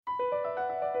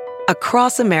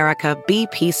Across America,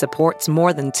 BP supports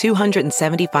more than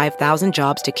 275,000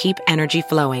 jobs to keep energy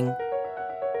flowing.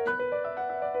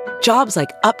 Jobs like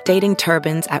updating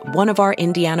turbines at one of our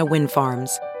Indiana wind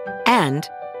farms and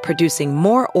producing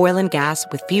more oil and gas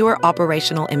with fewer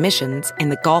operational emissions in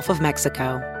the Gulf of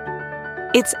Mexico.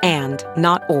 It's and,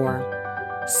 not or.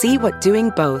 See what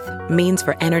doing both means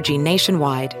for energy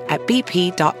nationwide at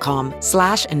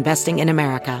bp.com/investing in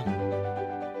America.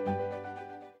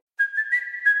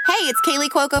 Hey, it's Kaylee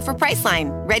Cuoco for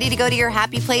Priceline. Ready to go to your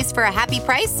happy place for a happy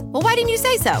price? Well, why didn't you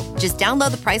say so? Just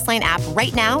download the Priceline app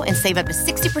right now and save up to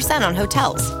 60% on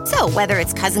hotels. So whether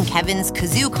it's Cousin Kevin's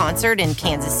Kazoo Concert in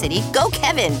Kansas City, go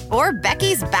Kevin, or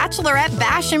Becky's Bachelorette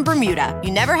Bash in Bermuda,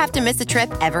 you never have to miss a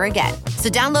trip ever again. So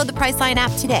download the Priceline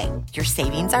app today. Your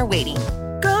savings are waiting.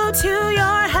 Go to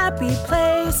your happy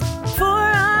place for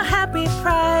a happy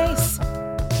price.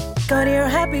 Go to your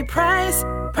happy price,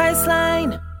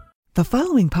 Priceline. The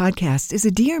following podcast is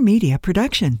a Dear Media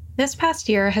production. This past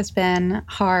year has been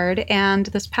hard, and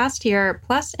this past year,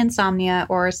 plus insomnia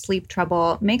or sleep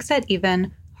trouble, makes it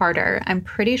even harder. I'm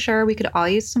pretty sure we could all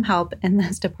use some help in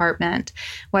this department.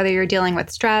 Whether you're dealing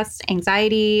with stress,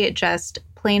 anxiety, just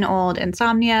plain old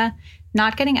insomnia,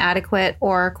 not getting adequate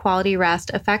or quality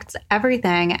rest affects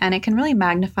everything, and it can really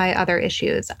magnify other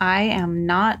issues. I am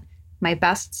not my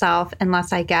best self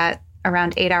unless I get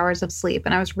around 8 hours of sleep.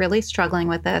 And I was really struggling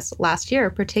with this last year,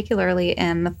 particularly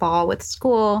in the fall with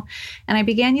school. And I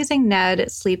began using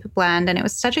Ned Sleep Blend, and it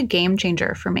was such a game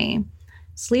changer for me.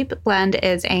 Sleep Blend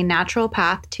is a natural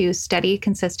path to steady,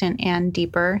 consistent, and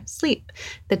deeper sleep.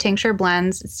 The tincture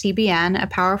blends CBN, a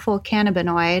powerful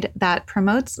cannabinoid that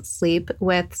promotes sleep,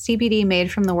 with CBD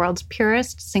made from the world's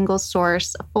purest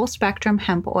single-source, full-spectrum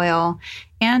hemp oil,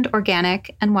 and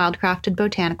organic and wildcrafted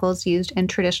botanicals used in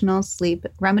traditional sleep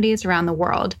remedies around the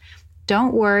world.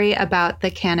 Don't worry about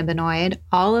the cannabinoid.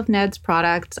 All of Ned's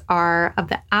products are of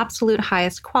the absolute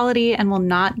highest quality and will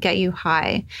not get you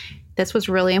high. This was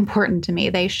really important to me.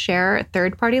 They share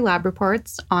third-party lab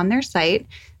reports on their site,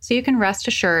 so you can rest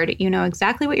assured you know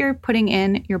exactly what you're putting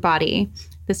in your body.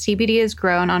 The CBD is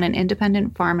grown on an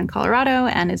independent farm in Colorado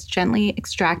and is gently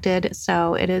extracted,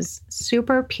 so it is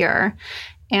super pure.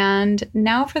 And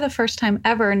now, for the first time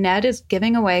ever, Ned is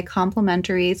giving away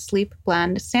complimentary Sleep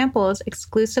Blend samples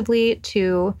exclusively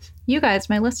to you guys,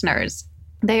 my listeners.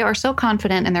 They are so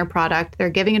confident in their product,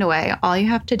 they're giving it away. All you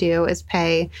have to do is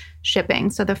pay shipping.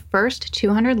 So the first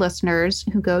 200 listeners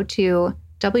who go to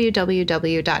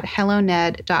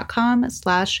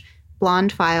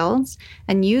www.helloned.com/blondefiles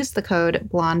and use the code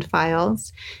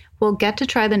blondefiles will get to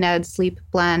try the Ned Sleep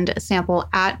Blend sample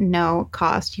at no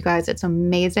cost. You guys, it's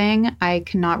amazing. I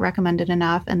cannot recommend it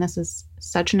enough. And this is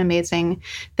such an amazing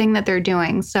thing that they're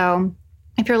doing. So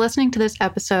if you're listening to this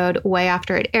episode way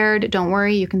after it aired, don't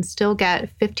worry, you can still get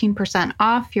 15%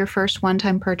 off your first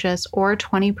one-time purchase or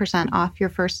 20% off your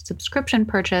first subscription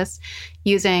purchase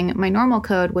using my normal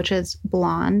code, which is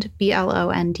BLONDE,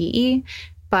 BLONDE.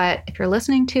 But if you're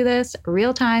listening to this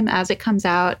real time as it comes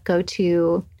out, go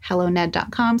to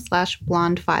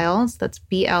helloned.com/blondefiles. That's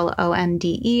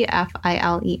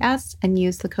BLONDEFILES and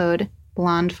use the code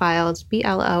blondefiles,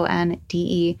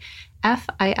 BLONDEFILES.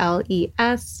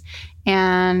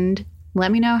 And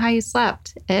let me know how you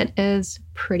slept. It is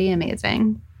pretty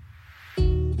amazing.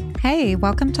 Hey,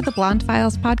 welcome to the Blonde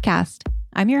Files podcast.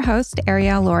 I'm your host,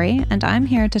 Arielle Laurie, and I'm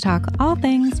here to talk all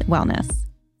things wellness.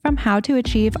 From how to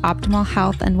achieve optimal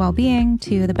health and well-being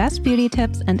to the best beauty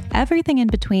tips and everything in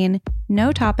between,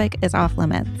 no topic is off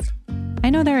limits.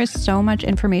 I know there is so much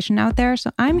information out there,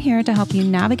 so I'm here to help you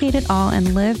navigate it all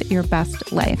and live your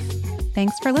best life.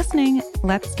 Thanks for listening.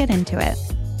 Let's get into it.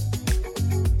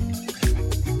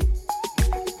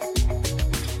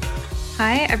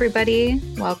 Hi, everybody.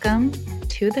 Welcome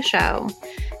to the show.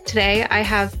 Today, I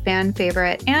have fan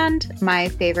favorite and my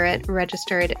favorite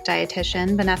registered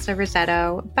dietitian, Vanessa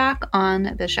Rissetto, back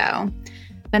on the show.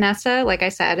 Vanessa, like I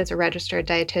said, is a registered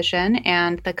dietitian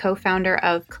and the co-founder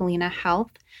of Kalina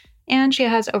Health. And she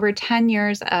has over 10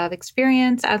 years of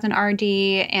experience as an RD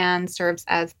and serves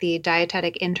as the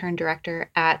dietetic intern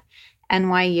director at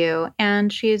NYU,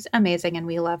 and she's amazing and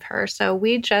we love her. So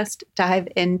we just dive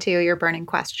into your burning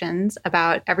questions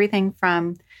about everything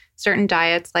from certain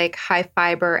diets like high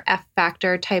fiber, F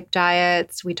factor type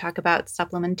diets. We talk about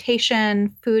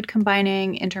supplementation, food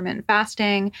combining, intermittent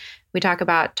fasting. We talk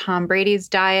about Tom Brady's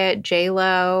diet,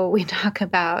 J-Lo. We talk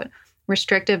about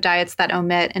restrictive diets that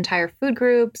omit entire food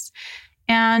groups.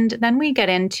 And then we get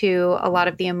into a lot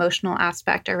of the emotional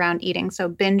aspect around eating. So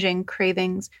binging,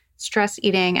 cravings, stress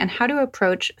eating, and how to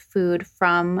approach food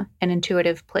from an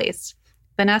intuitive place.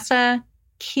 Vanessa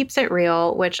keeps it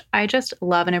real, which I just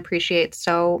love and appreciate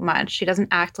so much. She doesn't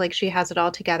act like she has it all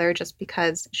together just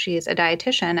because she's a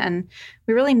dietitian. And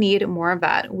we really need more of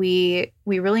that. We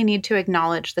really need to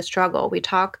acknowledge the struggle. We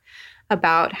talk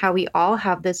about how we all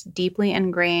have this deeply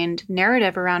ingrained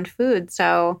narrative around food.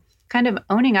 So kind of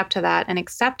owning up to that and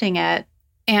accepting it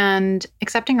and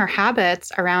accepting our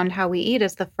habits around how we eat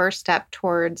is the first step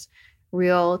towards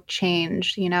real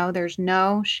change. There's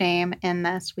no shame in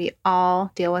this. We all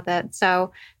deal with it.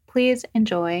 So please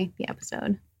enjoy the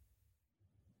episode.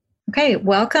 Okay,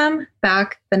 welcome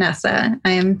back, Vanessa.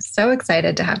 I am so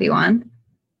excited to have you on.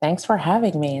 Thanks for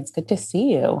having me. It's good to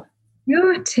see you.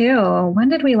 You too. When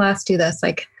did we last do this?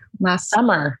 Like last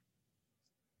summer.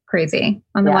 Crazy.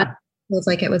 On the one, it feels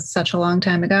like it was such a long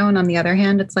time ago. And on the other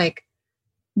hand, it's like,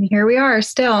 here we are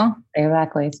still.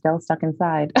 Exactly. Still stuck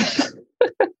inside.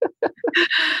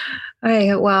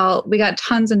 Okay, well, we got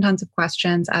tons and tons of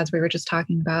questions as we were just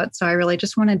talking about. So I really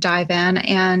just want to dive in.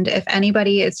 And if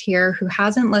anybody is here who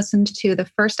hasn't listened to the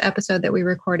first episode that we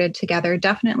recorded together,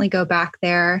 definitely go back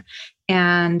there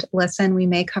and listen. We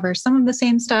may cover some of the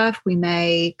same stuff. We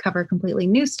may cover completely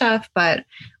new stuff, but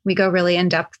we go really in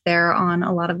depth there on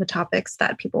a lot of the topics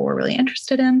that people were really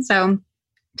interested in. So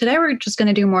today we're just going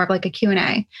to do more of like a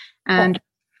Q&A and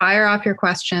fire off your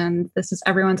questions. This is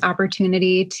everyone's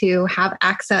opportunity to have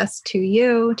access to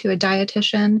you, to a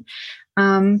dietitian.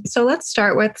 So let's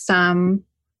start with some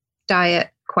diet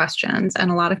questions.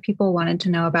 And a lot of people wanted to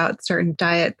know about certain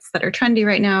diets that are trendy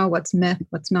right now, what's myth,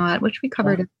 what's not, which we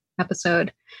covered in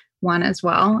episode 1 as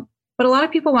well. But a lot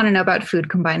of people want to know about food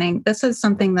combining. This is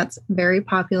something that's very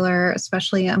popular,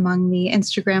 especially among the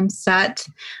Instagram set.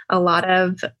 A lot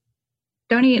of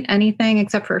don't eat anything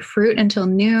except for fruit until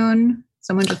noon.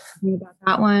 Someone just told me about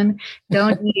that one.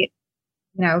 Don't eat,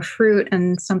 fruit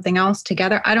and something else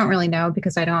together. I don't really know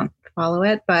because I don't follow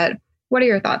it, but what are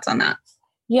your thoughts on that?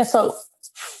 Yeah. So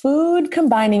food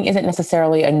combining isn't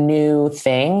necessarily a new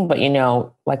thing, but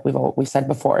like we've said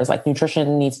before, is like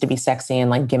nutrition needs to be sexy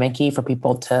and like gimmicky for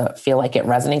people to feel like it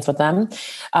resonates with them.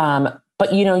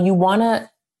 But you want to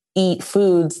eat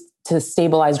foods to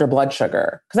stabilize your blood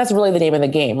sugar, because that's really the name of the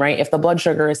game, right? If the blood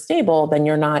sugar is stable, then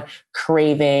you're not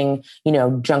craving,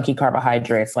 junky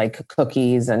carbohydrates like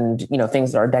cookies and,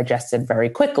 things that are digested very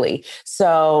quickly.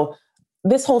 So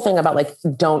this whole thing about like,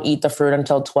 don't eat the fruit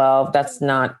until 12,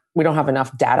 we don't have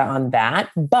enough data on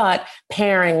that, but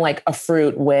pairing like a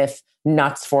fruit with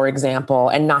nuts, for example,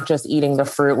 and not just eating the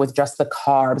fruit with just the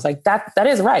carbs, like that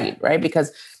is right?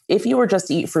 Because if you were just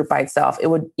to eat fruit by itself, it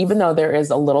would, even though there is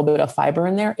a little bit of fiber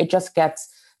in there, it just gets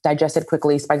digested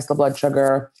quickly, spikes the blood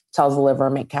sugar, tells the liver,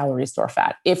 make calories, store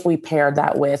fat. If we paired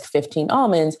that with 15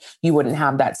 almonds, you wouldn't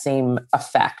have that same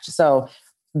effect. So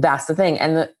that's the thing.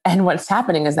 And what's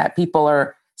happening is that people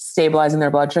are stabilizing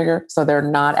their blood sugar, so they're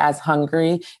not as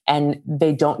hungry and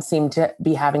they don't seem to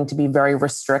be having to be very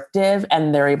restrictive,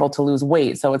 and they're able to lose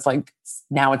weight. So it's like,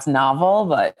 now it's novel,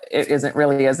 but it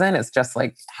isn't. It's just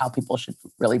like how people should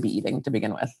really be eating to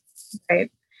begin with.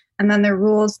 Right. And then there are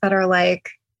rules that are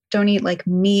like, don't eat like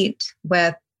meat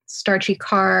with starchy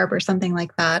carb or something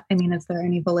like that. I mean, is there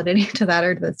any validity to that,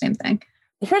 or the same thing?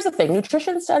 Here's the thing.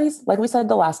 Nutrition studies, like we said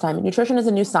the last time, nutrition is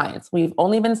a new science. We've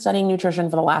only been studying nutrition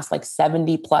for the last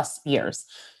 70 plus years.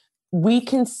 We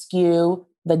can skew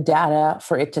the data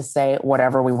for it to say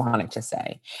whatever we want it to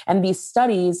say. And these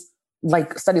studies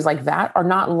like that are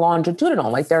not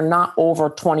longitudinal. Like they're not over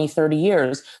 20, 30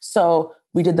 years. So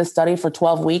we did the study for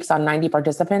 12 weeks on 90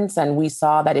 participants. And we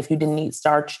saw that if you didn't eat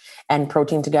starch and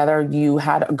protein together, you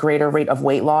had a greater rate of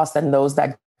weight loss than those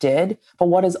that did. But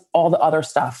what is all the other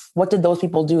stuff? What did those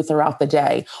people do throughout the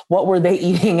day? What were they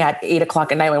eating at 8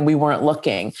 o'clock at night when we weren't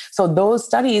looking? So those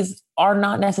studies are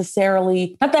not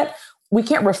necessarily, not that we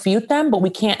can't refute them, but we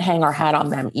can't hang our hat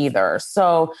on them either.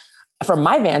 So from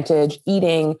my vantage,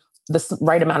 eating the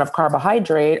right amount of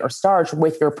carbohydrate or starch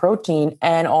with your protein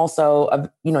and also,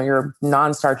 your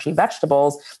non-starchy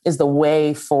vegetables is the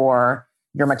way for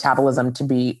your metabolism to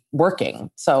be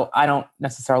working. So I don't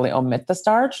necessarily omit the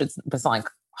starch. It's not like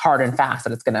hard and fast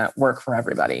that it's going to work for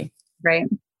everybody. Right.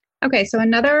 Okay. So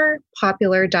another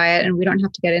popular diet, and we don't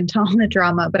have to get into all the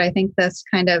drama, but I think this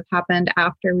kind of happened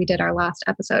after we did our last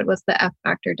episode, was the F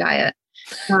Factor diet.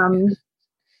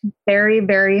 Very,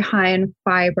 very high in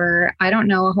fiber. I don't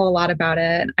know a whole lot about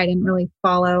it. I didn't really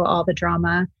follow all the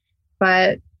drama,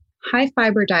 but high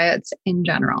fiber diets in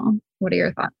general. What are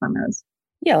your thoughts on those?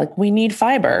 Yeah, like we need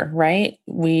fiber, right?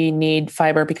 We need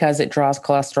fiber because it draws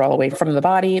cholesterol away from the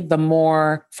body. The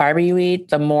more fiber you eat,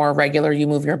 the more regular you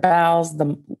move your bowels,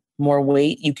 the more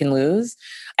weight you can lose.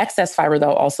 Excess fiber,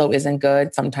 though, also isn't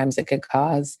good. Sometimes it could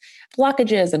cause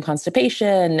blockages and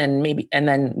constipation and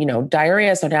then,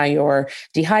 diarrhea. So now you're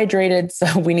dehydrated.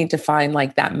 So we need to find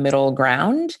like that middle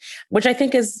ground, which I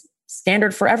think is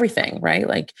standard for everything, right?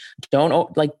 Like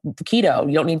like keto,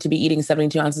 you don't need to be eating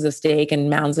 72 ounces of steak and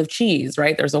mounds of cheese,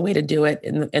 right? There's a way to do it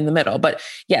in the middle. But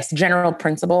yes, general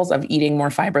principles of eating more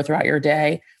fiber throughout your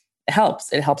day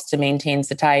helps. It helps to maintain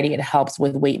satiety. It helps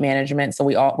with weight management. So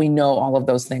we know all of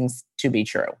those things to be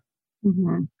true.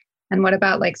 Mm-hmm. And what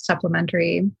about like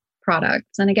supplementary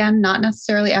products? And again, not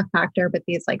necessarily a factor, but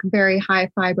these like very high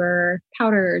fiber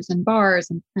powders and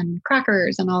bars and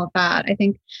crackers and all of that. I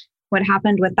think what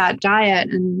happened with that diet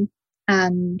and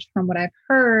from what I've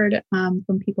heard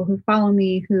from people who follow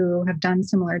me who have done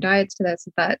similar diets to this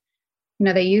is that,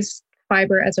 they use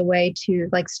fiber as a way to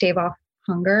like stave off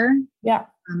hunger. Yeah.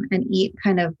 And eat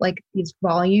kind of like these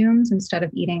volumes instead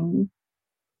of eating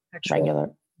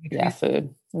regular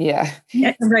food. Yeah.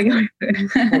 Regular food.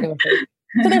 Regular food.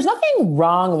 So there's nothing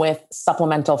wrong with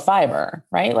supplemental fiber,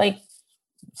 right? Like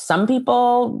some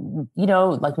people,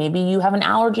 like maybe you have an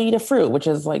allergy to fruit, which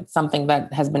is like something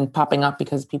that has been popping up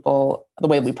because the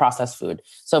way we process food.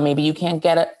 So maybe you can't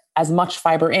get as much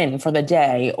fiber in for the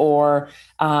day, or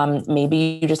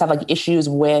maybe you just have like issues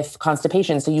with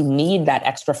constipation. So you need that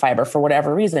extra fiber for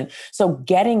whatever reason. So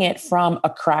getting it from a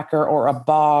cracker or a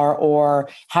bar or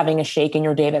having a shake in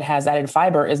your day that has added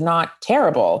fiber is not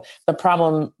terrible. The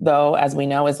problem though, as we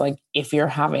know, is like if you're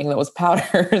having those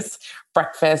powders,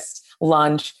 breakfast,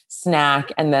 lunch,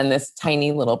 snack, and then this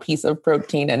tiny little piece of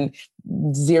protein and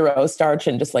zero starch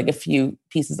and just like a few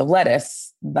pieces of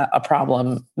lettuce, that a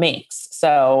problem makes.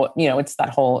 So, it's that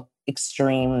whole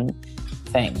extreme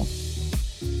thing.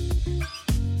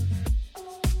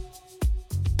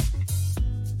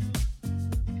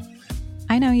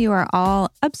 I know you are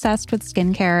all obsessed with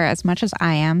skincare as much as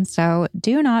I am, so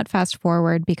do not fast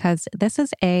forward because this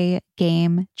is a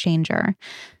game changer.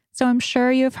 So I'm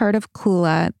sure you've heard of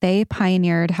Coola. They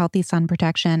pioneered healthy sun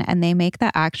protection and they make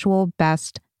the actual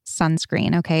best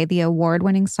sunscreen, okay? The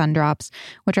award-winning sun drops,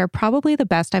 which are probably the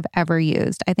best I've ever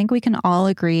used. I think we can all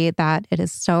agree that it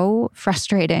is so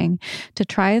frustrating to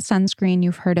try a sunscreen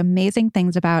you've heard amazing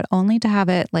things about only to have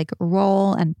it like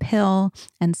roll and pill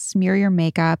and smear your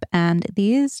makeup. And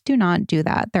these do not do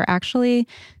that. They're actually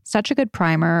such a good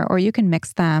primer, or you can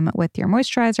mix them with your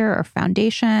moisturizer or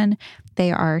foundation.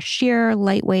 They are sheer,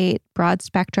 lightweight, broad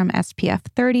spectrum SPF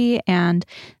 30, and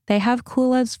they have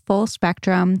Coola's full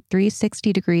spectrum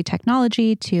 360-degree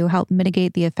technology to help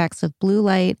mitigate the effects of blue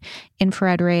light,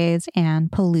 infrared rays,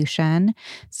 and pollution.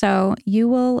 So you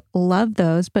will love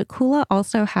those, but Coola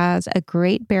also has a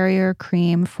great barrier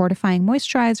cream fortifying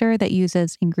moisturizer that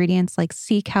uses ingredients like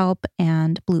sea kelp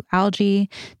and blue algae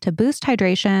to boost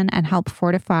hydration and help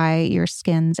fortify your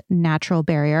skin's natural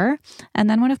barrier. And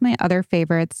then one of my other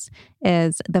favorites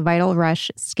is the Vital Rush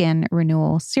Skin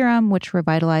Renewal Serum, which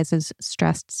revitalizes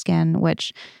stressed skin,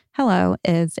 which, hello,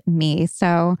 is me.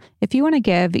 So if you want to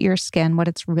give your skin what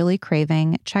it's really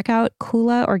craving, check out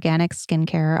Coola Organic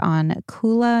Skincare on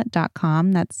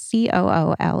Coola.com. That's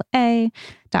COOLA.com.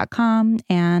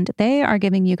 And they are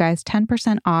giving you guys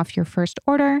 10% off your first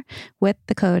order with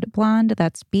the code BLONDE.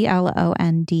 That's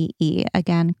BLONDE.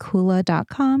 Again,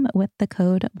 Coola.com with the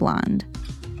code BLONDE.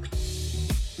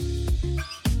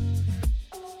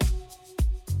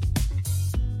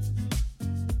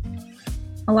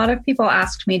 A lot of people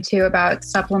asked me too about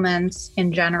supplements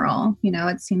in general.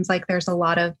 It seems like there's a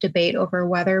lot of debate over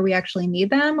whether we actually need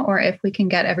them or if we can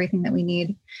get everything that we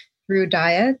need through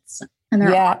diets. And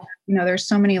there's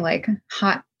so many like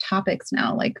hot topics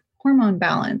now, like hormone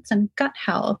balance and gut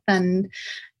health and,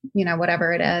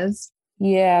 whatever it is.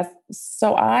 Yeah.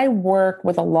 So I work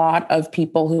with a lot of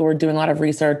people who are doing a lot of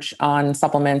research on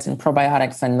supplements and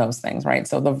probiotics and those things, right?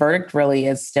 So the verdict really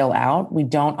is still out. We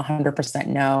don't 100%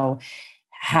 know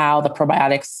how the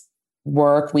probiotics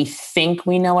work. We think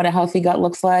we know what a healthy gut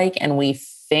looks like, and we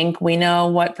think we know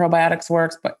what probiotics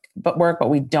but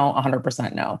we don't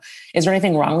 100% know. Is there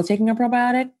anything wrong with taking a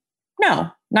probiotic?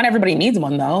 No, not everybody needs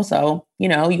one though. So,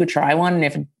 you could try one, and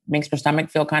if it makes your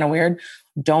stomach feel kind of weird,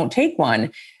 don't take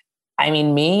one. I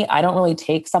mean, I don't really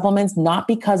take supplements, not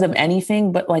because of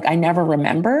anything, but like I never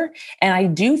remember. And I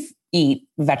do eat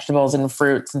vegetables and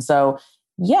fruits. And so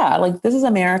yeah, like this is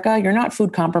America. You're not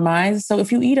food compromised. So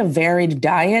if you eat a varied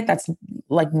diet that's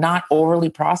like not overly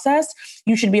processed,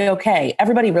 you should be okay.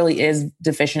 Everybody really is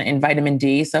deficient in vitamin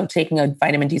D. So taking a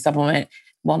vitamin D supplement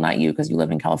well, not you because you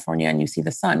live in California and you see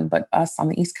the sun, but us on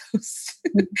the East Coast,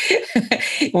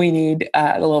 we need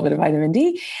a little bit of vitamin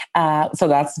D. So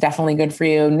that's definitely good for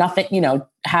you. Nothing,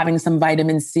 having some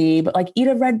vitamin C, but like eat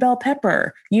a red bell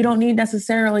pepper. You don't need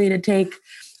necessarily to take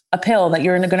a pill that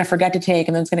you're going to forget to take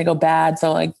and then it's going to go bad.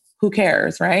 So like, who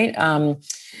cares, right?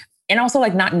 And also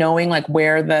like not knowing like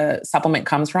where the supplement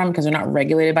comes from because they're not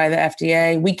regulated by the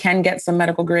FDA. We can get some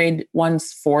medical grade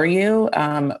ones for you,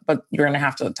 but you're going to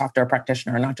have to talk to a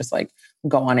practitioner and not just like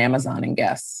go on Amazon and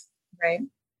guess. Right.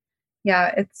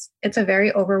 Yeah, it's a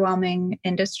very overwhelming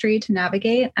industry to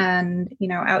navigate. And,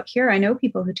 out here, I know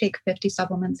people who take 50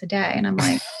 supplements a day. And I'm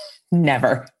like,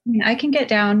 never. I can get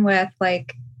down with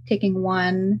like taking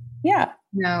one,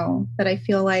 that I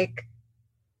feel like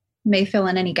may fill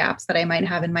in any gaps that I might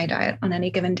have in my diet on any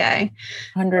given day.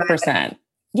 100%.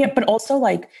 Yeah. But also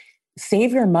like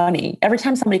save your money. Every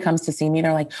time somebody comes to see me,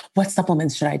 they're like, what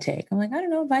supplements should I take? I'm like, I don't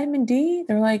know, vitamin D.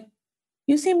 They're like,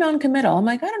 you seem non-committal. I'm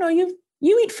like, I don't know.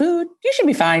 You eat food. You should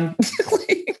be fine.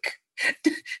 Like,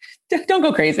 don't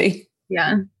go crazy.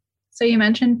 Yeah. So you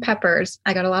mentioned peppers.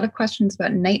 I got a lot of questions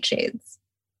about nightshades.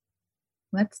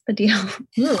 What's the deal?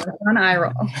 Ooh, one eye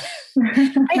roll.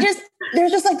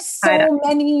 There's just like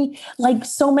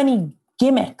so many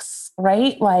gimmicks,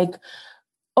 right? Like,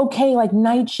 okay, like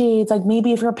nightshades, like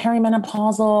maybe if you're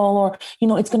perimenopausal or,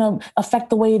 it's going to affect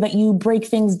the way that you break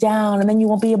things down and then you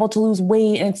won't be able to lose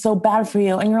weight and it's so bad for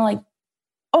you. And you're like,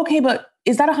 okay, but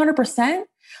is that 100%?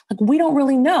 Like, we don't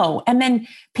really know. And then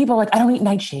people are like, I don't eat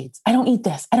nightshades. I don't eat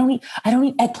this. I don't eat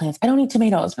eggplants. I don't eat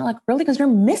tomatoes. And you're like, really? Because you're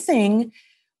missing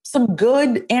some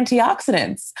good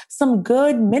antioxidants, some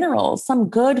good minerals, some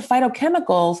good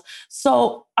phytochemicals.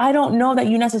 So I don't know that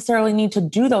you necessarily need to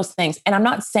do those things. And I'm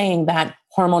not saying that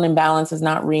hormone imbalance is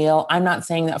not real. I'm not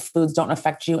saying that foods don't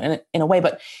affect you in a way,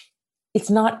 but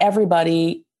it's not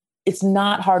everybody. It's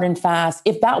not hard and fast.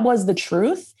 If that was the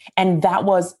truth and that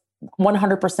was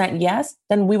 100% yes,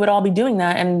 then we would all be doing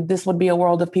that. And this would be a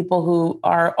world of people who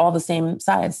are all the same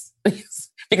size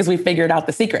because we figured out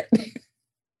the secret.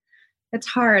 It's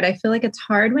hard. I feel like it's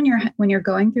hard when you're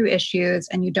going through issues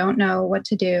and you don't know what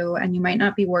to do and you might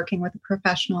not be working with a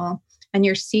professional and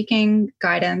you're seeking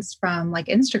guidance from like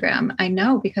Instagram. I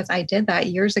know because I did that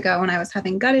years ago when I was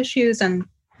having gut issues and,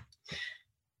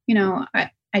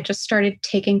 I just started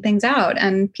taking things out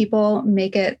and people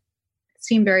make it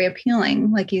seem very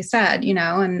appealing, like you said,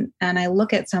 and I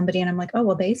look at somebody and I'm like, oh,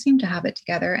 well, they seem to have it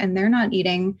together and they're not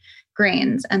eating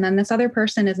grains. And then this other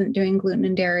person isn't doing gluten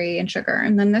and dairy and sugar.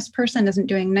 And then this person isn't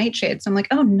doing nightshades. I'm like,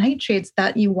 oh, nightshades,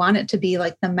 that you want it to be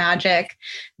like the magic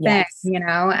thing,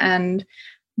 and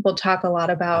we'll talk a lot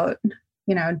about,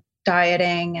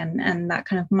 dieting and that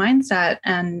kind of mindset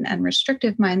and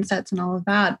restrictive mindsets and all of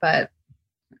that. But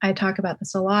I talk about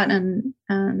this a lot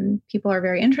and people are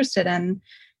very interested in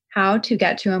how to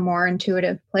get to a more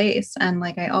intuitive place. And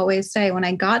like I always say, when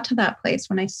I got to that place,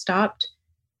 when I stopped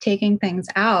taking things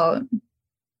out,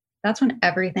 that's when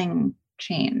everything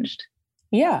changed.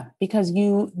 Yeah, because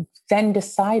you then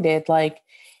decided like,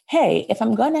 hey, if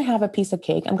I'm going to have a piece of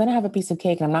cake, I'm going to have a piece of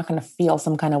cake and I'm not going to feel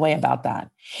some kind of way about that.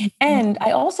 Mm-hmm. And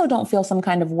I also don't feel some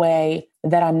kind of way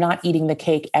that I'm not eating the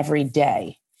cake every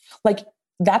day. Like,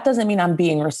 that doesn't mean I'm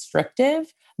being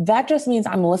restrictive. That just means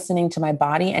I'm listening to my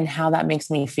body and how that makes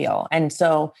me feel. And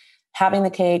so having the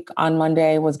cake on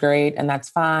Monday was great and that's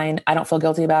fine. I don't feel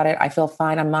guilty about it. I feel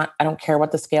fine. I don't care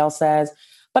what the scale says,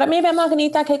 but maybe I'm not going to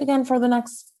eat that cake again for the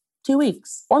next 2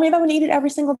 weeks, or maybe I'm going to eat it every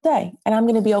single day and I'm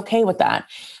going to be okay with that.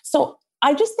 So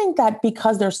I just think that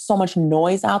because there's so much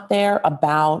noise out there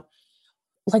about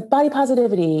like body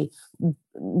positivity,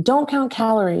 don't count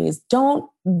calories,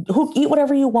 eat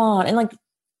whatever you want. And like,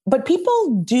 but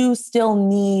people do still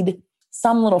need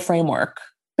some little framework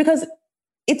because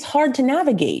it's hard to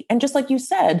navigate. And just like you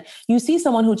said, you see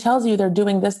someone who tells you they're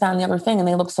doing this, that, and the other thing, and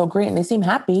they look so great and they seem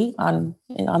happy on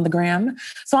the gram.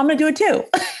 So I'm going to do it too.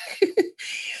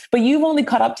 But you've only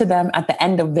caught up to them at the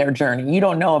end of their journey. You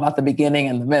don't know about the beginning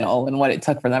and the middle and what it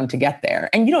took for them to get there.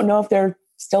 And you don't know if they're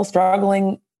still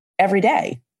struggling every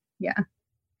day. Yeah.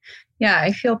 Yeah.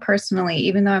 I feel personally,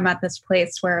 even though I'm at this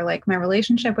place where like my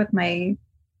relationship with my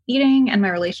eating and my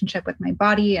relationship with my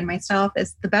body and myself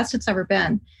is the best it's ever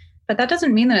been. But that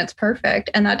doesn't mean that it's perfect.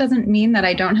 And that doesn't mean that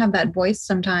I don't have that voice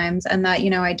sometimes and that,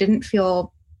 I didn't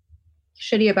feel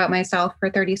shitty about myself for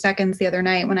 30 seconds the other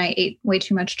night when I ate way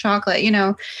too much chocolate,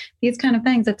 these kind of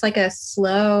things. It's like a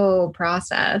slow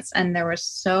process. And there was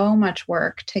so much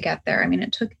work to get there. I mean,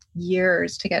 it took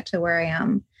years to get to where I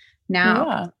am now.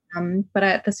 Yeah. But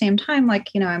at the same time, like,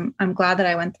 I'm glad that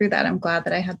I went through that. I'm glad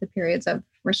that I had the periods of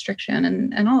restriction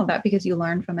and all of that because you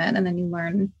learn from it and then you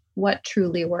learn what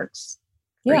truly works.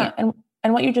 Yeah. And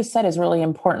And what you just said is really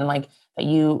important, like that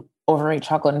you overate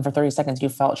chocolate and for 30 seconds you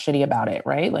felt shitty about it,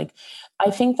 right? Like, I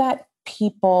think that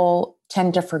people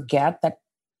tend to forget that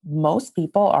most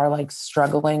people are like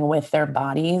struggling with their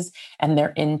bodies and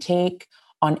their intake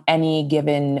on any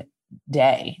given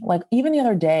day. Like even the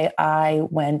other day, I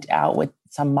went out with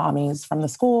some mommies from the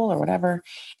school or whatever.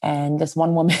 And this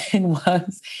one woman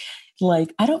was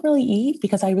like, I don't really eat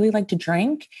because I really like to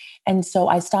drink. And so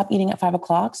I stopped eating at 5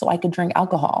 o'clock so I could drink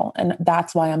alcohol. And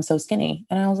that's why I'm so skinny.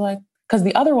 And I was like, because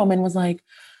the other woman was like,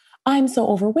 I'm so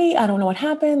overweight. I don't know what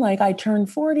happened. Like I turned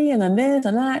 40 and then this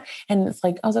and that. And it's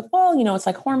like, I was like, well, it's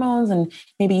like hormones and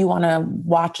maybe you want to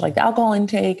watch like the alcohol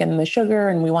intake and the sugar.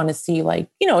 And we want to see like,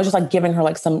 it's just like giving her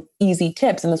like some easy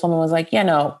tips. And this woman was like, yeah,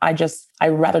 no, I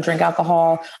rather drink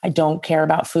alcohol. I don't care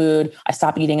about food. I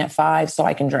stop eating at 5 so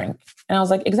I can drink. And I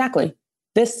was like, exactly.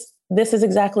 This is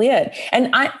exactly it. And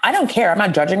I don't care. I'm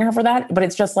not judging her for that, but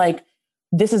it's just like,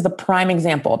 this is the prime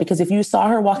example, because if you saw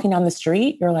her walking down the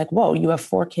street, you're like, whoa, you have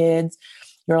 4 kids.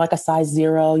 You're like a size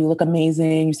 0. You look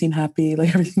amazing. You seem happy. Like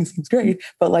everything seems great.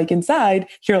 But like inside,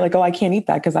 you're like, oh, I can't eat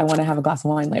that because I want to have a glass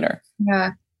of wine later.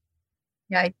 Yeah.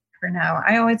 Yeah. For now,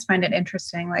 I always find it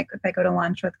interesting. Like if I go to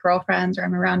lunch with girlfriends or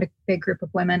I'm around a big group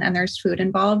of women and there's food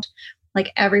involved,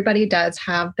 like everybody does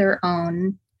have their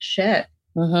own shit.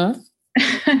 Mm-hmm.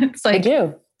 It's like, they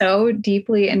do. So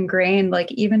deeply ingrained,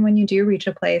 like even when you do reach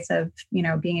a place of,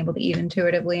 being able to eat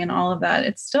intuitively and all of that,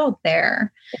 it's still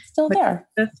there. It's still there.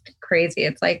 It's just crazy.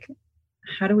 It's like,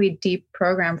 how do we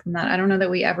deprogram from that? I don't know that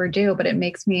we ever do, but it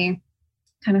makes me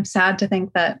kind of sad to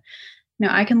think that,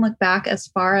 I can look back as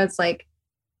far as like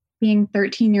being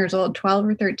 13 years old, 12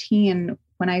 or 13,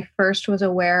 when I first was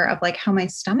aware of like how my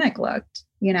stomach looked,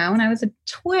 and I was a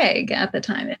twig at the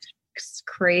time. It's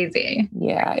crazy.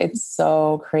 Yeah, it's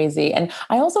so crazy. And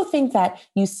I also think that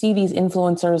you see these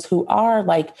influencers who are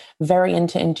like very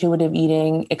into intuitive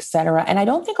eating, et cetera. And I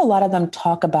don't think a lot of them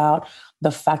talk about the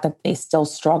fact that they still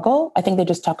struggle. I think they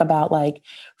just talk about like,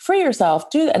 free yourself,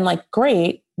 do that. And like,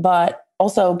 great. But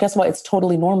also guess what? It's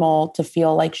totally normal to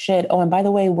feel like shit. Oh, and by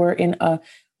the way, we're in a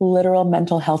literal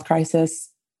mental health crisis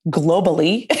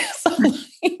globally.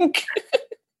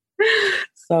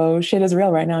 So shit is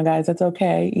real right now, guys. It's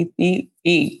okay. Eat,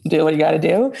 do what you got to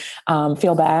do.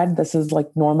 Feel bad. This is like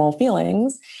normal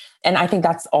feelings. And I think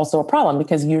that's also a problem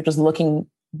because you're just looking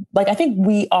like, I think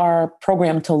we are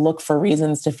programmed to look for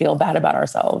reasons to feel bad about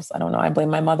ourselves. I don't know. I blame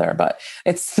my mother, but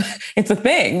it's a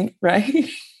thing, right?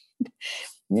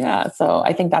 Yeah. So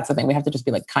I think that's the thing. We have to just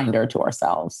be like kinder to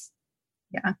ourselves.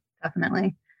 Yeah,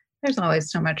 definitely. There's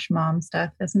always so much mom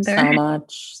stuff, isn't there? So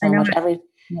much. Every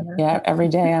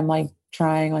day I'm like,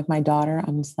 trying like my daughter,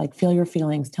 I'm just like, feel your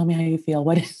feelings. Tell me how you feel.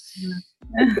 What is...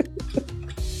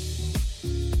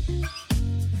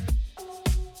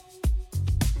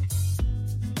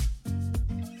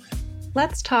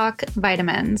 Let's talk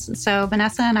vitamins. So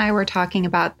Vanessa and I were talking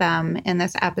about them in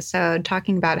this episode,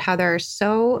 talking about how there are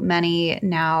so many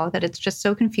now that it's just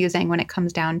so confusing when it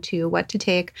comes down to what to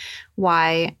take,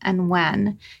 why, and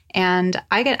when. And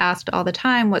I get asked all the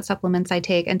time what supplements I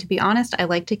take. And to be honest, I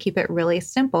like to keep it really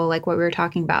simple, like what we were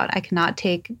talking about. I cannot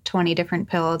take 20 different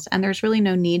pills, and there's really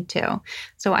no need to.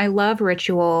 So I love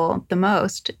Ritual the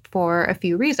most for a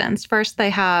few reasons. First, they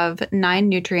have 9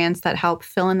 nutrients that help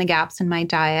fill in the gaps in my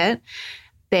diet.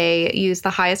 They use the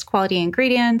highest quality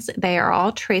ingredients. They are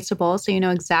all traceable, so you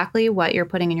know exactly what you're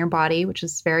putting in your body, which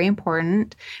is very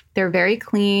important. They're very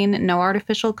clean, no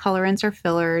artificial colorants or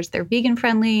fillers. They're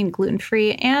vegan-friendly and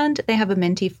gluten-free, and they have a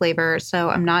minty flavor, so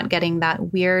I'm not getting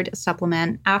that weird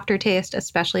supplement aftertaste,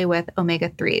 especially with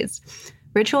omega-3s.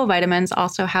 Ritual vitamins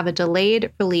also have a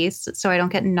delayed release, so I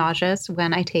don't get nauseous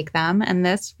when I take them. And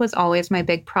this was always my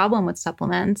big problem with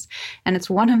supplements. And it's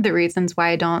one of the reasons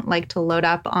why I don't like to load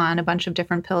up on a bunch of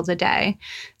different pills a day.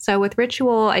 So with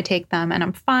Ritual, I take them and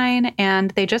I'm fine.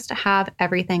 And they just have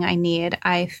everything I need.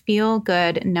 I feel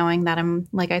good knowing that I'm,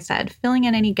 like I said, filling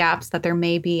in any gaps that there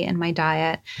may be in my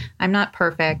diet. I'm not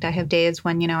perfect. I have days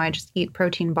when, I just eat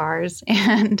protein bars.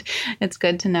 And it's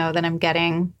good to know that I'm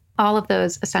getting all of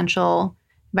those essential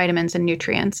vitamins and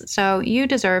nutrients. So you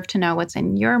deserve to know what's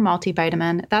in your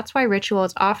multivitamin. That's why Ritual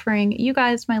is offering you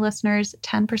guys, my listeners,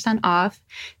 10% off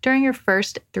during your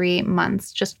first 3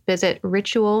 months. Just visit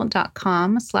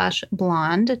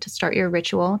ritual.com/blonde to start your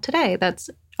Ritual today. That's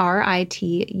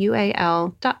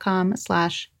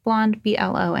ritual.com/blonde,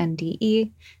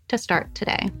 BLONDE, to start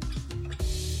today.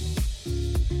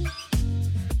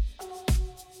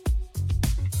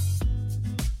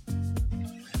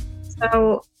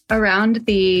 So around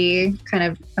the kind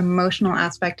of emotional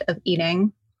aspect of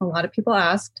eating, a lot of people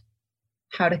asked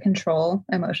how to control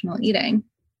emotional eating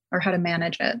or how to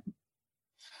manage it.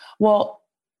 Well,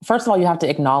 first of all, you have to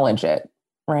acknowledge it,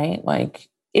 right? Like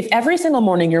if every single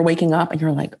morning you're waking up and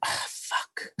you're like, oh,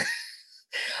 fuck.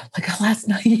 Like last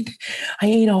night I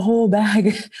ate a whole bag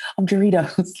of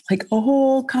Doritos, like a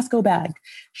whole Costco bag.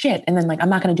 Shit. And then like, I'm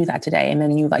not going to do that today. And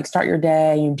then you like start your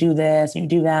day, you do this, you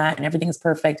do that, and everything's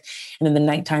perfect. And then the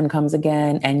nighttime comes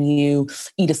again and you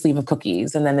eat a sleeve of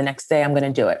cookies. And then the next day I'm going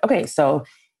to do it. Okay. So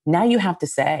now you have to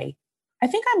say, I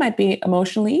think I might be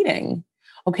emotionally eating.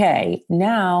 Okay.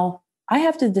 Now I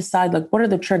have to decide like, what are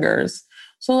the triggers?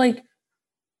 So like,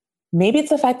 maybe it's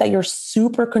the fact that you're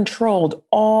super controlled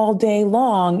all day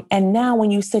long. And now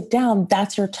when you sit down,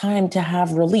 that's your time to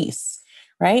have release,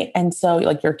 right? And so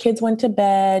like your kids went to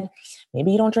bed,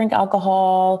 maybe you don't drink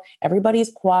alcohol,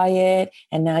 everybody's quiet.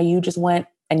 And now you just went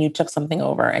and you took something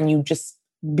over and you just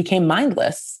became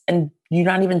mindless and you're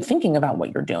not even thinking about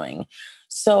what you're doing.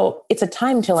 So it's a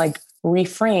time to like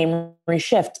reframe,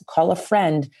 reshift, call a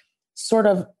friend, sort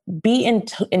of be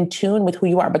in tune with who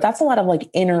you are. But that's a lot of like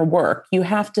inner work. You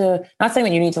have to, not saying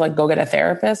that you need to like go get a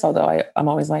therapist, although I'm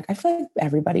always like, I feel like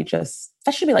everybody just,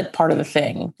 that should be like part of the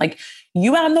thing. Like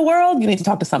you out in the world, you need to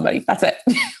talk to somebody. That's it.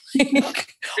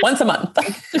 Like, once a month,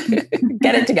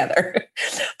 get it together.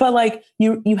 But like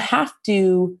you have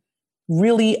to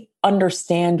really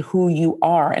understand who you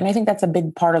are. And I think that's a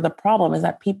big part of the problem is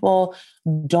that people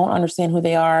don't understand who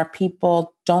they are.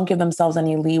 People don't give themselves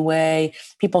any leeway.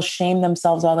 People shame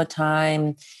themselves all the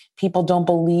time. People don't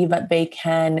believe that they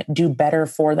can do better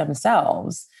for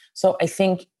themselves. So I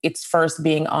think it's first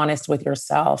being honest with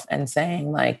yourself and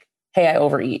saying like, hey, I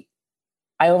overeat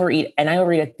and I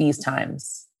overeat at these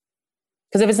times.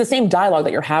 Because if it's the same dialogue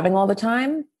that you're having all the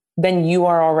time, then you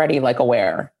are already like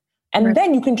aware. And right.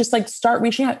 Then you can just like start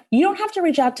reaching out. You don't have to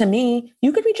reach out to me.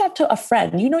 You could reach out to a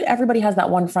friend. You know, everybody has that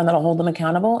one friend that'll hold them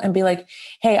accountable and be like,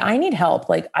 hey, I need help.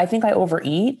 Like, I think I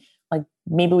overeat. Like,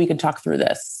 maybe we could talk through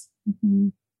this. Mm-hmm.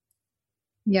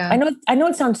 Yeah. I know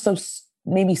it sounds so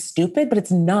maybe stupid, but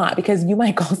it's not, because you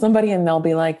might call somebody and they'll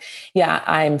be like, yeah,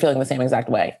 I'm feeling the same exact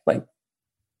way. Like,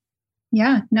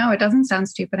 yeah, no, it doesn't sound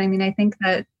stupid. I mean, I think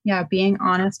that, yeah, being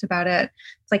honest about it,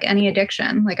 it's like any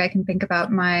addiction. Like I can think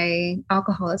about my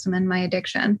alcoholism and my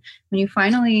addiction. When you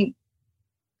finally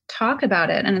talk about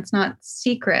it and it's not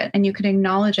secret and you can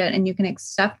acknowledge it and you can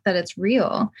accept that it's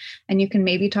real and you can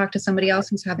maybe talk to somebody else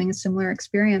who's having a similar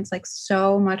experience, like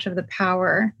so much of the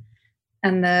power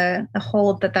and the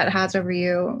hold that has over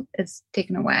you is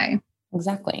taken away.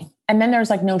 Exactly. And then there's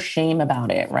like no shame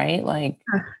about it, right? Like,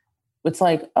 it's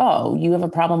like, oh, you have a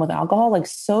problem with alcohol? Like,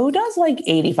 so does like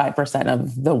 85%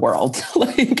 of the world.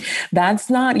 Like, that's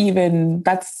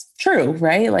true,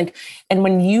 right? Like, and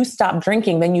when you stop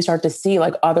drinking, then you start to see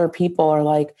like other people are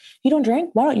like, you don't drink?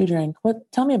 Why don't you drink?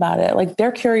 Tell me about it. Like,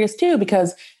 they're curious too,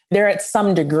 because they're at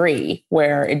some degree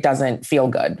where it doesn't feel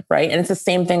good, right? And it's the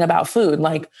same thing about food.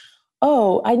 Like,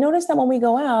 oh, I noticed that when we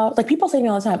go out, like people say to me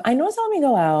all the time, I notice that when we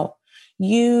go out,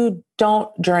 you don't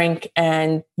drink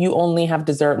and you only have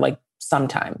dessert like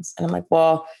sometimes. And I'm like,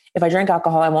 well, if I drink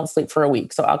alcohol, I won't sleep for a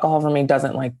week. So alcohol for me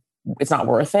it's not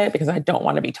worth it because I don't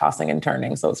want to be tossing and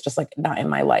turning. So it's just like not in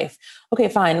my life. Okay,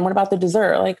 fine. And what about the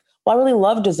dessert? Like, well, I really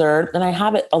love dessert and I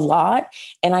have it a lot.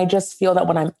 And I just feel that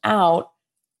when I'm out,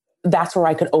 that's where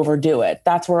I could overdo it.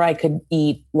 That's where I could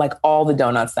eat like all the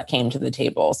donuts that came to the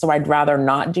table. So I'd rather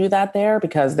not do that there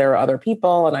because there are other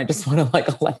people and I just want to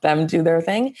like let them do their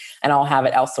thing and I'll have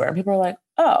it elsewhere. And people are like,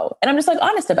 oh, and I'm just like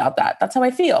honest about that. That's how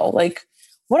I feel. Like,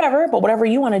 whatever, but whatever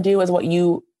you want to do is what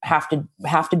you have to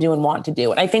do and want to do.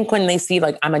 And I think when they see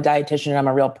like I'm a dietitian and I'm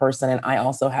a real person and I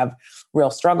also have real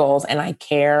struggles and I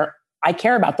care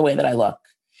about the way that I look.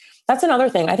 That's another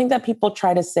thing. I think that people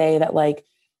try to say that like,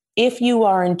 if you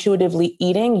are intuitively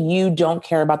eating, you don't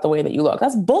care about the way that you look.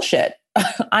 That's bullshit.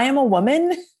 I am a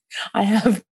woman. I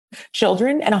have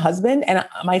children and a husband and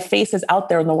my face is out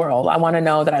there in the world. I want to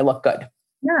know that I look good.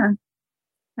 Yeah.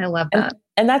 I love that.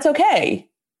 And that's okay.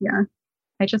 Yeah.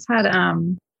 I just had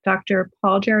Dr.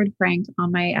 Paul Jared Frank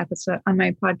on my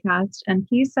podcast, and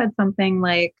he said something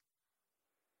like,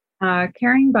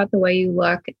 caring about the way you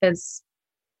look is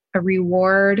a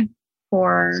reward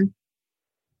for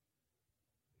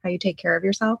how you take care of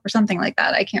yourself or something like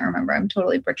that. I can't remember. I'm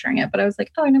totally butchering it, but I was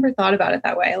like, oh, I never thought about it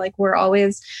that way. Like we're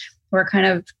kind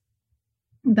of,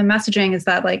 the messaging is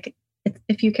that like,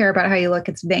 if you care about how you look,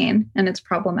 it's vain and it's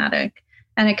problematic.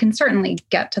 And it can certainly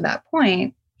get to that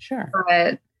point. Sure.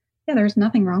 But yeah, there's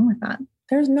nothing wrong with that.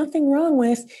 There's nothing wrong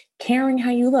with caring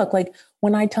how you look. Like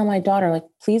when I tell my daughter, like,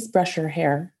 please brush your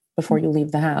hair before you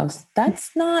leave the house.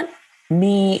 That's not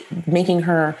me making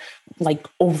her like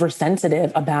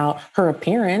oversensitive about her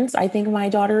appearance. I think my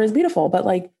daughter is beautiful, but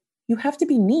like, you have to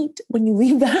be neat when you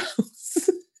leave the house.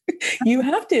 You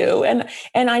have to.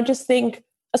 And I just think,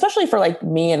 especially for like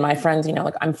me and my friends, you know,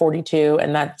 like I'm 42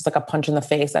 and that's like a punch in the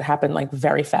face that happened like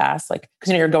very fast. Like, cause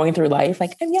you know, you're going through life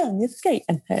like, I'm young, it's great.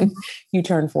 And then you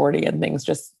turn 40 and things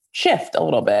just shift a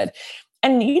little bit.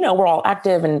 And, you know, we're all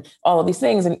active and all of these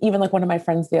things. And even like one of my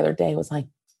friends the other day was like, do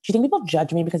you think people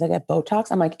judge me because I get Botox?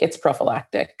 I'm like, it's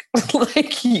prophylactic.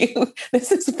 Like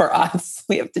this is for us.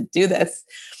 We have to do this.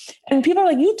 And people are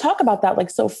like, you talk about that like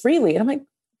so freely. And I'm like,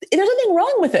 there's nothing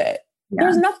wrong with it. Yeah.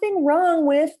 There's nothing wrong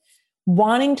with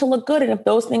wanting to look good. And if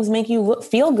those things make you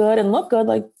feel good and look good,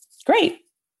 like great.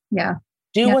 Yeah.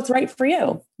 Do what's right for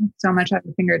you. So much at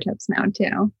your fingertips now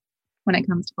too, when it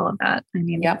comes to all of that. I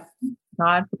mean,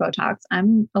 God for Botox.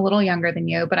 I'm a little younger than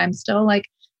you, but I'm still like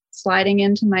sliding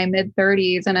into my mid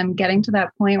 30s. And I'm getting to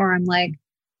that point where I'm like,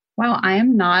 wow, I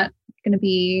am not going to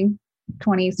be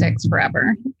 26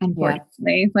 forever.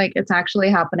 Unfortunately, like it's actually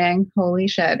happening. Holy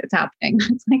shit, it's happening.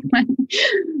 It's like my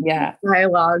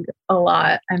dialogue a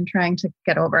lot. I'm trying to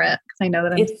get over it because I know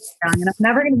that I'm young and I'm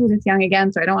never going to be this young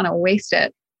again. So I don't want to waste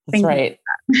it. That's right.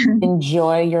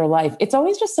 Enjoy your life. It's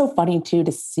always just so funny too,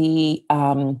 to see,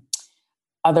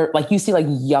 other, like you see like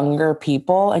younger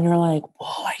people and you're like,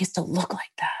 whoa, I used to look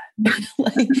like that.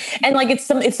 And like, it's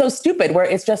so stupid where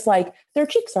it's just like their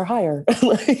cheeks are higher.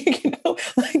 Like, you know,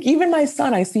 like even my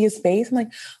son, I see his face. I'm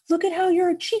like, look at how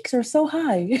your cheeks are so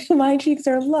high. My cheeks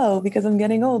are low because I'm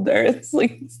getting older. It's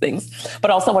like these things.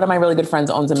 But also one of my really good friends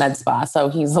owns a med spa. So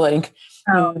he's like,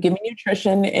 give me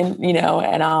nutrition and, you know,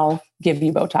 and I'll give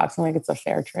you Botox. I'm like, it's a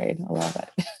fair trade. I love it.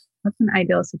 That's an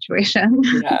ideal situation.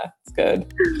 Yeah, it's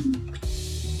good.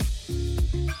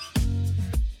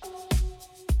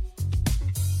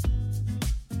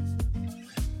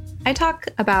 I talk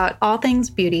about all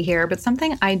things beauty here, but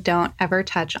something I don't ever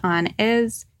touch on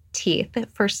is teeth.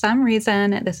 For some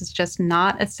reason, this is just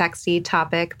not a sexy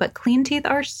topic, but clean teeth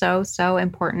are so, so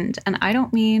important. And I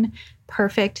don't mean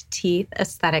perfect teeth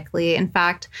aesthetically. In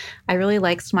fact, I really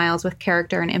like smiles with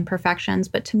character and imperfections,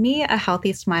 but to me, a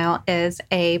healthy smile is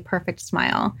a perfect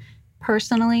smile.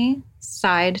 Personally,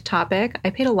 side topic,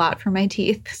 I paid a lot for my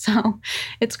teeth, so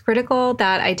it's critical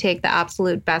that I take the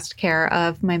absolute best care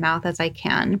of my mouth as I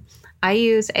can. I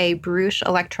use a Bruche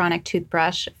electronic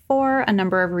toothbrush for a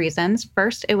number of reasons.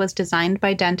 First, it was designed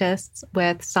by dentists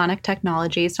with sonic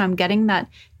technology, so I'm getting that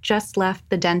just left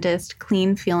the dentist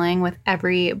clean feeling with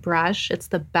every brush. It's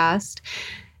the best.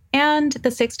 And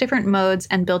the 6 different modes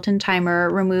and built-in timer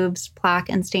removes plaque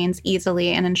and stains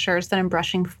easily and ensures that I'm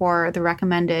brushing for the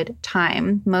recommended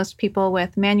time. Most people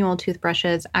with manual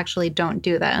toothbrushes actually don't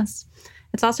do this.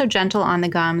 It's also gentle on the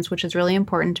gums, which is really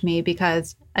important to me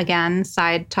because, again,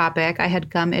 side topic, I had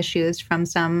gum issues from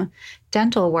some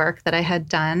dental work that I had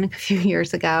done a few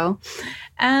years ago.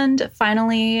 And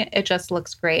finally, it just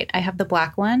looks great. I have the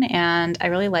black one and I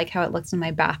really like how it looks in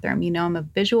my bathroom. You know, I'm a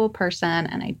visual person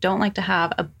and I don't like to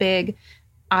have a big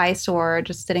eyesore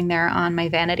just sitting there on my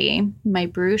vanity. My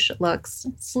Bruche looks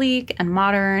sleek and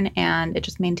modern and it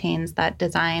just maintains that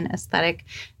design aesthetic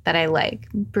that I like.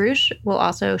 Bruche will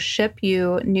also ship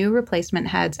you new replacement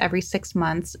heads every 6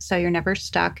 months, so you're never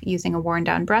stuck using a worn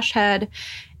down brush head.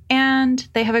 And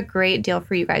they have a great deal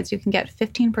for you guys. You can get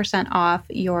 15% off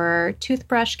your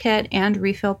toothbrush kit and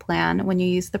refill plan when you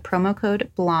use the promo code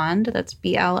BLONDE, that's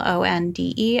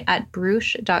BLONDE, at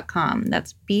Bruche.com.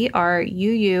 That's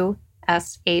BRUUSH.com.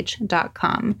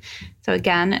 So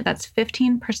again, that's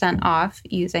 15% off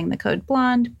using the code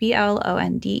BLONDE,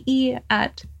 BLONDE,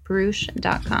 at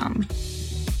Bruche.com.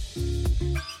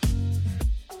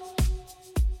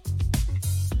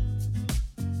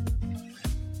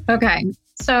 Okay,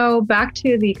 so back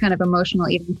to the kind of emotional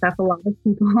eating stuff. A lot of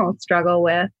people struggle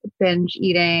with binge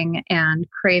eating and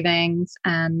cravings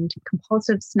and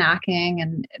compulsive snacking,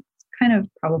 and it's kind of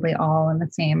probably all in the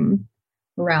same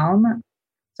realm.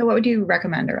 So what would you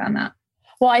recommend around that?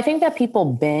 Well, I think that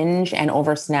people binge and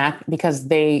oversnack because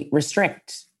they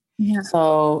restrict. Yeah.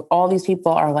 So all these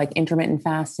people are like intermittent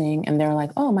fasting and they're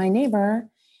like, oh, my neighbor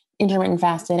intermittent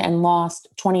fasted and lost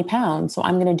 20 pounds. So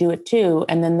I'm going to do it too.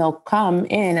 And then they'll come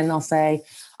in and they'll say,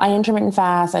 I intermittent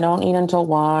fast. I don't eat until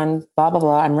 1, blah, blah,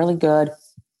 blah. I'm really good.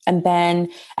 And then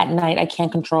at night I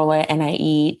can't control it. And I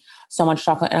eat so much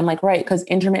chocolate. And I'm like, right, because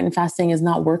intermittent fasting is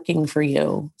not working for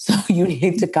you. So you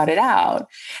need to cut it out.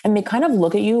 And they kind of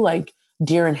look at you like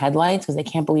deer in headlights because they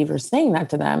can't believe you're saying that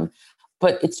to them.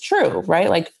 But it's true, right?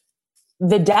 Like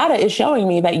the data is showing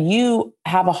me that you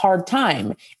have a hard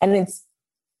time. And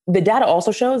the data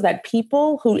also shows that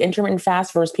people who intermittent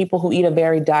fast versus people who eat a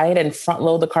varied diet and front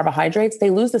load the carbohydrates, they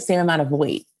lose the same amount of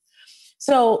weight.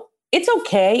 So it's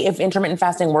okay if intermittent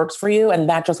fasting works for you and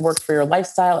that just works for your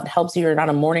lifestyle. It helps you. You're not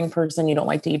a morning person. You don't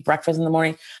like to eat breakfast in the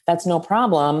morning. That's no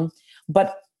problem.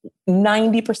 But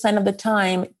 90% of the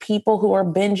time, people who are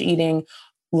binge eating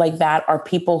like that are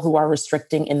people who are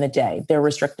restricting in the day. They're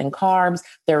restricting carbs,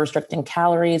 they're restricting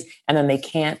calories, and then they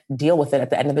can't deal with it at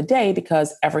the end of the day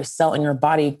because every cell in your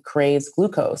body craves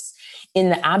glucose. In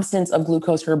the absence of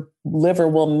glucose, your liver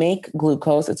will make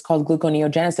glucose. It's called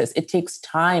gluconeogenesis. It takes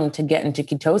time to get into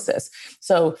ketosis.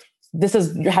 So this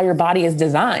is how your body is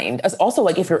designed. It's also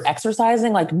like if you're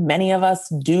exercising, like many of us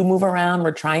do move around,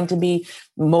 we're trying to be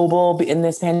mobile in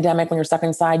this pandemic when you're stuck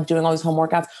inside doing all these home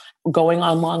workouts, going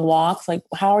on long walks, like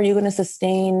how are you going to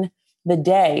sustain the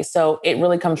day? So it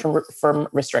really comes from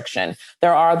restriction.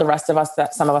 There are the rest of us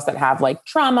some of us that have like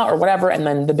trauma or whatever. And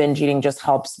then the binge eating just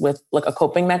helps with like a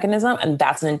coping mechanism. And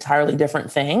that's an entirely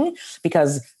different thing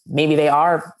because maybe they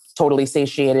are totally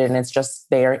satiated and it's just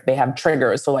they have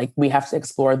triggers. So like we have to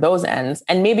explore those ends.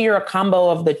 And maybe you're a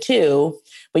combo of the two,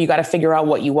 but you got to figure out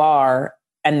what you are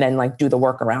and then like do the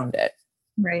work around it.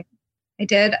 Right. I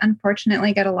did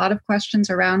unfortunately get a lot of questions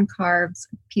around carbs.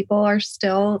 People are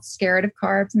still scared of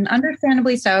carbs, and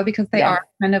understandably so, because they are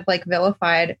kind of like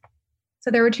vilified.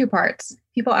 So there were two parts.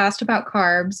 People asked about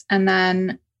carbs, and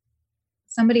then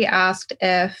somebody asked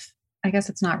if, I guess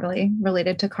it's not really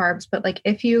related to carbs, but like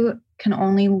if you can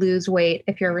only lose weight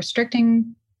if you're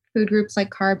restricting food groups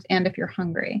like carbs and if you're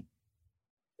hungry.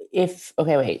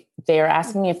 They're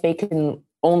asking if they can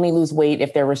only lose weight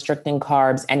if they're restricting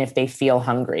carbs and if they feel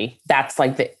hungry. That's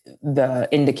like the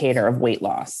indicator of weight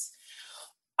loss.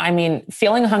 I mean,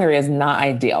 feeling hungry is not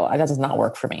ideal. That does not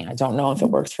work for me. I don't know if it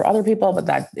works for other people, but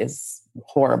that is a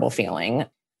horrible feeling.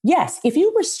 Yes, if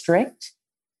you restrict,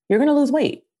 you're going to lose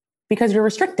weight because you're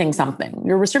restricting something.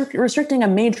 You're restricting a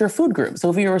major food group. So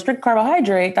if you restrict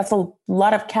carbohydrate, that's a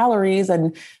lot of calories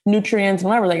and nutrients and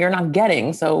whatever that you're not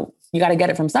getting. So you got to get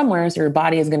it from somewhere. So your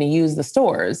body is going to use the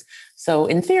stores. So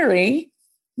in theory,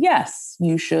 yes,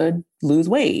 you should lose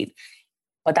weight,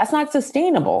 but that's not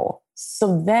sustainable.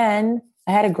 So then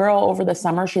I had a girl over the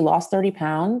summer. She lost 30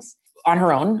 pounds on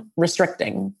her own,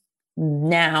 restricting.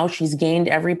 Now she's gained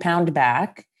every pound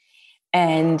back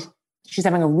and she's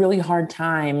having a really hard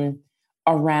time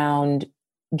around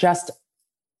just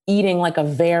eating like a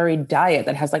varied diet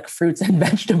that has like fruits and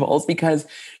vegetables because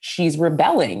she's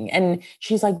rebelling. And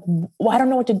she's like, well, I don't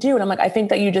know what to do. And I'm like, I think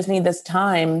that you just need this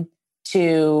time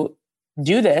to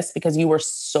do this because you were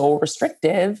so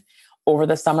restrictive over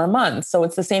the summer months. So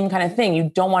it's the same kind of thing.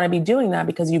 You don't want to be doing that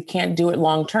because you can't do it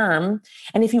long term.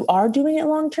 And if you are doing it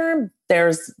long term,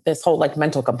 there's this whole like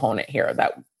mental component here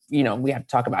that we have to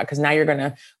talk about because now you're going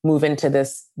to move into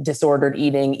this disordered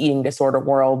eating disorder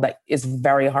world that is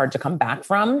very hard to come back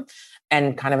from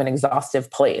and kind of an exhaustive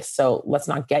place. So let's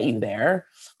not get you there.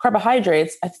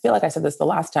 Carbohydrates, I feel like I said this the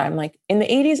last time, like in the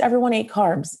 80s, everyone ate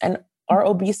carbs and our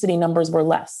obesity numbers were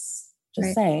less.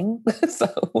 Just saying. So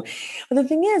but the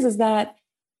thing is that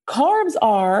carbs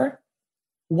are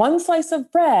one slice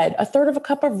of bread, a third of a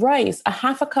cup of rice, a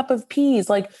half a cup of peas,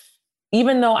 like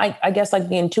even though I guess like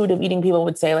the intuitive eating people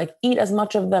would say like eat as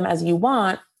much of them as you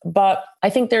want. But I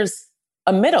think there's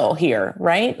a middle here,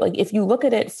 right? Like if you look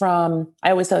at it from,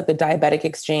 I always say like the diabetic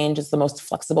exchange is the most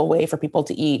flexible way for people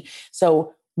to eat.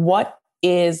 So what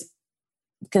is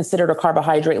considered a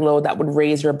carbohydrate load that would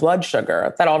raise your blood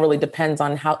sugar? That all really depends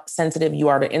on how sensitive you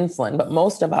are to insulin. But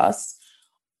most of us,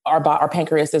 our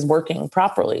pancreas is working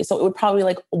properly. So it would probably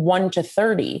like 1 to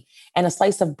 30 and a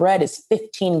slice of bread is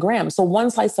 15 grams. So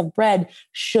one slice of bread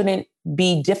shouldn't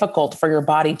be difficult for your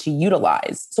body to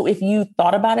utilize. So if you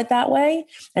thought about it that way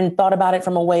and thought about it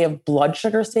from a way of blood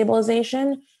sugar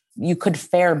stabilization, you could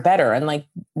fare better and like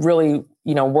really,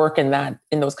 work in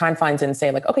those confines and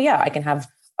say like, okay, yeah, I can have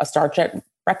a starch at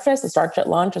breakfast, a starch at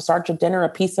lunch, a starch at dinner, a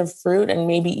piece of fruit, and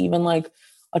maybe even like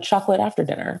a chocolate after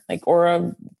dinner, like, or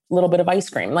a little bit of ice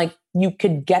cream. Like you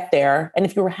could get there. And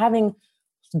if you were having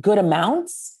good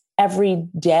amounts every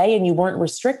day and you weren't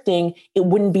restricting, it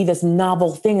wouldn't be this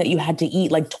novel thing that you had to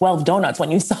eat like 12 donuts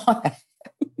when you saw that.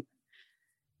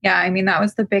 Yeah. I mean, that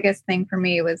was the biggest thing for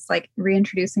me was like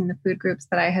reintroducing the food groups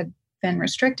that I had been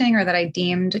restricting or that I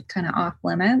deemed kind of off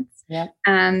limits. Yeah.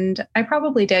 And I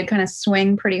probably did kind of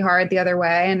swing pretty hard the other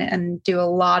way and do a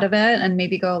lot of it and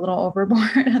maybe go a little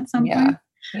overboard at some point.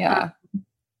 Yeah.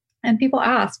 And people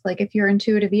ask, like, if you're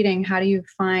intuitive eating, how do you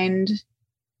find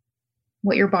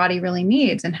what your body really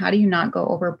needs? And how do you not go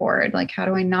overboard? Like, how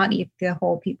do I not eat the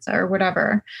whole pizza or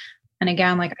whatever? And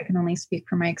again, like I can only speak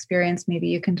from my experience. Maybe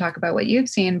you can talk about what you've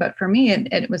seen. But for me,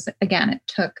 it was, again, it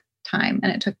took time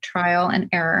and it took trial and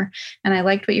error. And I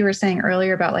liked what you were saying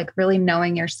earlier about like really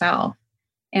knowing yourself.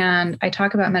 And I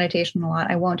talk about meditation a lot.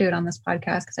 I won't do it on this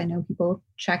podcast because I know people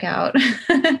check out,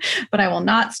 but I will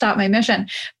not stop my mission.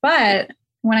 But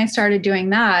when I started doing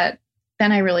that,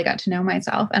 then I really got to know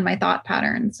myself and my thought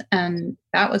patterns. And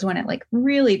that was when it like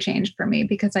really changed for me,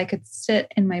 because I could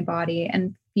sit in my body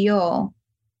and feel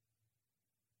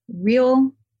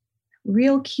real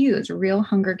cues, real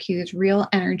hunger cues, real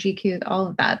energy cues, all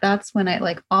of that. That's when that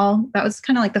was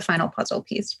kind of like the final puzzle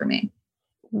piece for me.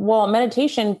 Well,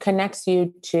 meditation connects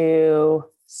you to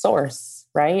source,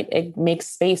 right? It makes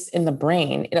space in the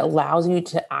brain. It allows you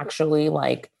to actually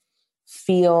like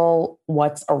feel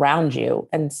what's around you.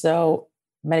 And so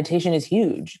meditation is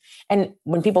huge. And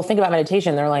when people think about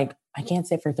meditation, they're like, I can't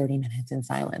sit for 30 minutes in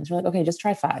silence. You're like, okay, just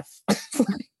try 5.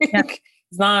 Yeah.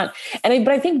 It's not. But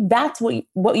I think that's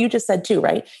what you just said too,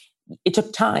 right? It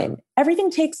took time. Everything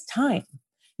takes time.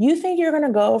 You think you're going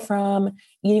to go from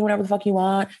eating whatever the fuck you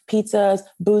want, pizzas,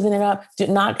 boozing it up,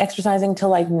 not exercising to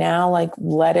like now, like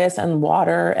lettuce and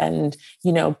water and,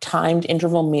 timed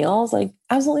interval meals. Like,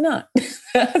 absolutely not.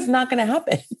 That's not going to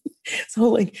happen. So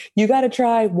like, you got to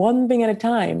try one thing at a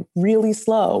time, really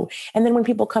slow. And then when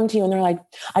people come to you and they're like,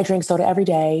 I drink soda every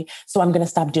day, so I'm going to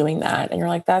stop doing that. And you're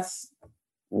like,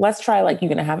 let's try like you're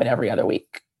going to have it every other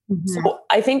week. Mm-hmm. So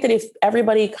I think that if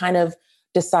everybody kind of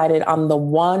decided on the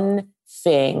one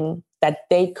thing that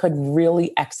they could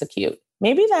really execute,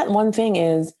 maybe that one thing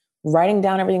is writing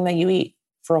down everything that you eat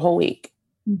for a whole week.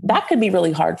 Mm-hmm. That could be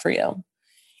really hard for you.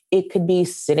 It could be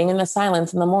sitting in the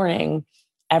silence in the morning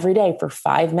every day for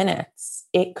 5 minutes.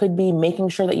 It could be making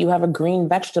sure that you have a green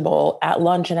vegetable at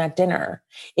lunch and at dinner.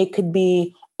 It could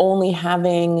be only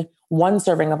having 1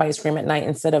 serving of ice cream at night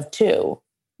instead of 2.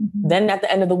 Mm-hmm. Then at the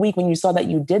end of the week, when you saw that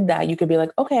you did that, you could be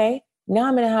like, okay, now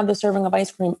I'm going to have the serving of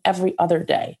ice cream every other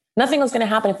day. Nothing was going to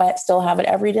happen if I still have it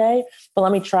every day, but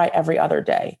let me try every other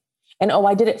day. And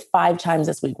I did it 5 times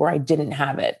this week where I didn't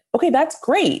have it. Okay, that's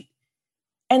great.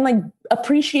 And like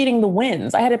appreciating the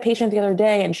wins. I had a patient the other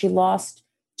day and she lost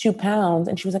 2 pounds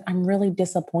and she was like, I'm really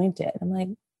disappointed. I'm like,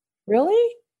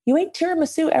 really? You ate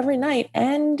tiramisu every night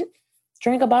and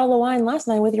drank a bottle of wine last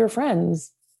night with your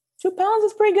friends. 2 pounds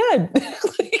is pretty good.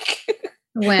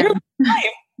 When?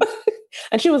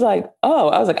 And she was like, oh,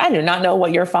 I was like, I do not know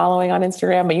what you're following on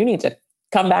Instagram, but you need to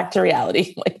come back to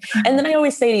reality. And then I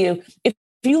always say to you, if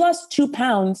you lost 2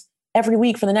 pounds every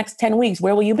week for the next 10 weeks,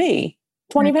 where will you be?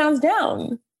 20 pounds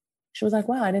down. She was like,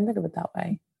 wow, I didn't think of it that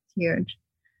way. Huge.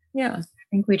 Yeah. I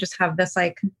think we just have this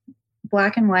like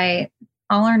black and white,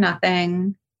 all or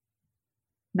nothing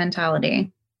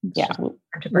mentality. Yeah.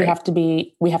 We have to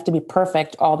be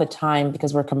perfect all the time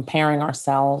because we're comparing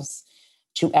ourselves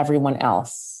to everyone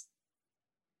else.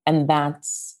 And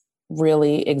that's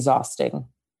really exhausting.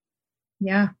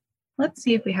 Yeah. Let's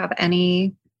see if we have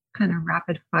any kind of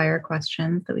rapid fire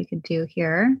questions that we could do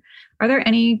here. Are there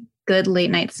any good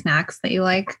late night snacks that you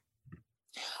like?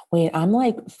 Wait, I'm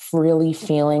like really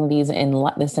feeling this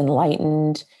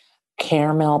enlightened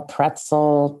caramel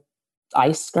pretzel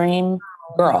ice cream.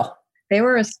 Girl. They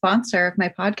were a sponsor of my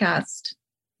podcast.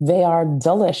 They are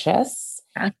delicious.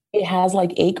 Yeah. It has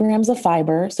like 8 grams of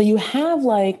fiber. So you have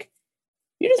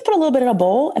you just put a little bit in a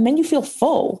bowl and then you feel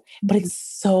full, but it's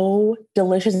so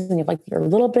delicious. And you have like your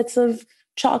little bits of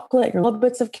chocolate, your little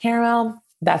bits of caramel.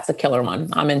 That's a killer one.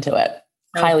 I'm into it.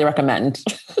 Okay. Highly recommend.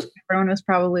 Everyone was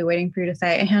probably waiting for you to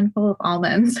say a handful of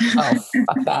almonds. Oh,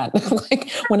 fuck that.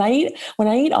 Like when I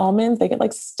eat almonds, they get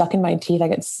like stuck in my teeth. I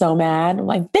get so mad. I'm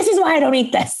like, this is why I don't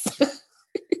eat this.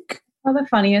 Well, the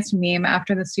funniest meme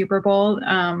after the Super Bowl,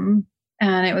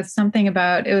 and it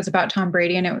was about Tom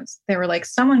Brady, and they were like,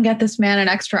 someone get this man an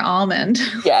extra almond.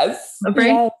 Yes.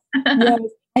 Yes.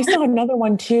 I saw another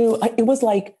one too. It was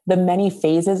like the many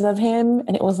phases of him,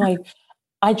 and it was like,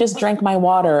 I just drank my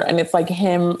water, and it's like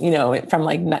him, from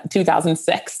like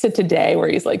 2006 to today, where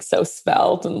he's like so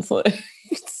svelte and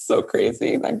it's so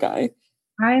crazy, that guy.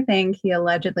 I think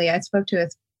I spoke to a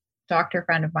doctor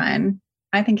friend of mine.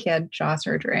 I think he had jaw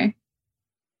surgery.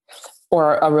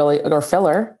 Or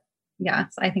filler.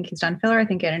 Yes, I think he's done filler. I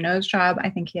think he had a nose job. I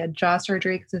think he had jaw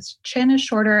surgery because his chin is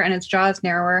shorter and his jaw is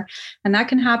narrower. And that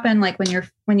can happen like when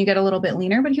you get a little bit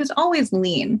leaner, but he was always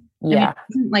lean. Yeah.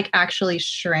 He doesn't like actually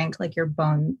shrink like your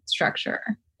bone structure.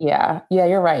 Yeah. Yeah,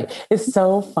 you're right. It's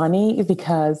so funny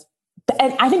because,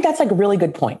 and I think that's like a really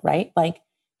good point, right? Like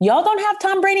y'all don't have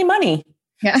Tom Brady money.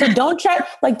 Yeah. So don't try,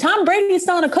 like Tom Brady is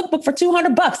selling a cookbook for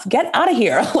 $200. Get out of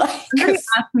here. Somebody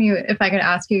asked me if I could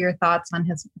ask you your thoughts on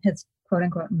his quote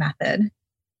unquote method,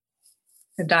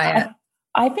 the diet.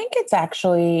 I think it's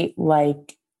actually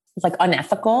like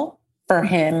unethical for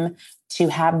him to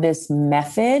have this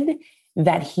method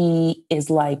that he is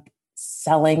like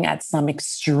selling at some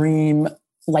extreme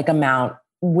like amount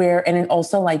and it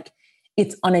also like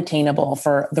it's unattainable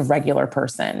for the regular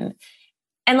person.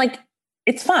 And like,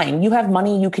 it's fine. You have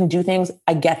money, you can do things.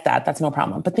 I get that. That's no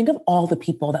problem. But think of all the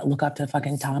people that look up to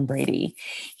fucking Tom Brady.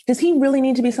 Does he really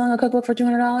need to be selling a cookbook for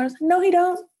 $200? No, he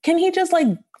don't. Can he just like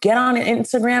get on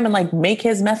Instagram and like make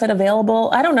his method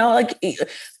available? I don't know, like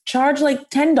charge like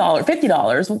 $10,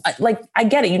 $50. Like, I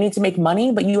get it. You need to make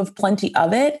money, but you have plenty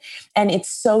of it. And it's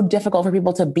so difficult for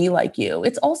people to be like you.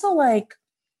 It's also like,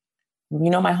 you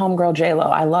know, my homegirl, J-Lo,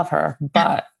 I love her,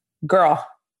 but girl,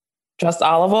 just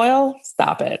olive oil,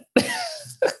 stop it.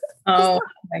 Oh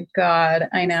my God.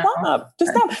 I know.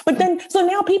 Just stop. But then, so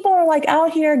now people are like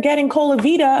out here getting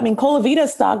Colavita. I mean, Colavita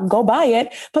stock, go buy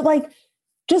it. But like,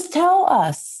 just tell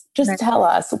us, tell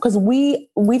us, because we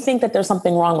think that there's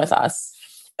something wrong with us.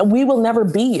 And we will never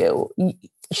be you.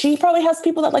 She probably has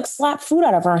people that like slap food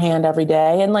out of her hand every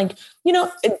day. And like, you know,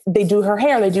 they do her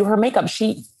hair, they do her makeup.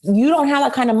 You don't have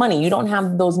that kind of money. You don't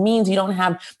have those means. You don't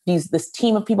have this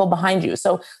team of people behind you.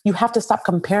 So you have to stop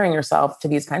comparing yourself to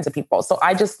these kinds of people. So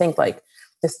I just think like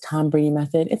this Tom Brady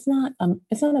method, it's not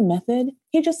a method.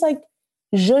 He just like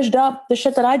zhuzhed up the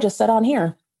shit that I just said on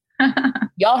here.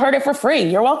 Y'all heard it for free.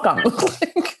 You're welcome.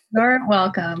 You're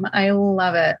welcome. I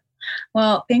love it.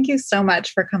 Well, thank you so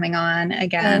much for coming on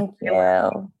again.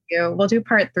 Thank you. We'll do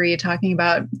part 3 talking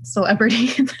about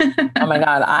celebrities. Oh my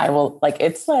God. I will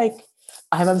it's like,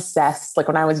 I'm obsessed. Like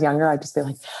when I was younger, I'd just be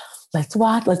like,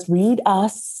 let's read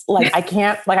Us. Like, I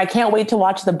can't wait to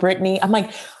watch the Britney. I'm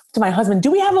like to my husband,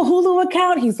 do we have a Hulu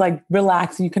account? He's like,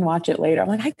 relax, you can watch it later. I'm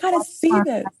like, I gotta see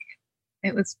this.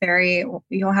 It was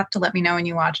you'll have to let me know when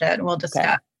you watch it. We'll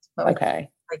discuss. Okay.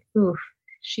 Like, oof.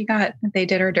 They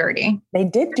did her dirty. They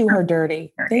did do her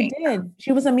dirty. They did.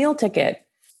 She was a meal ticket.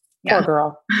 Yeah.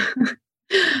 Poor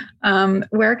girl.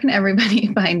 Where can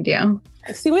everybody find you?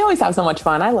 See, we always have so much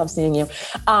fun. I love seeing you.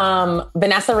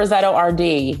 Vanessa Rissetto,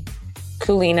 RD,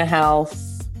 Kulina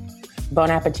Health, Bon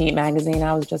Appetit magazine.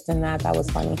 I was just in that. That was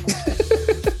funny.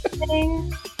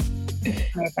 Amazing.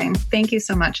 Thank you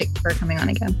so much for coming on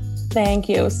again. Thank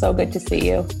you. So good to see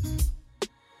you.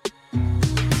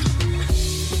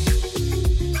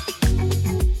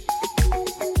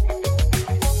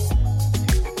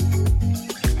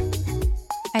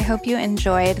 I hope you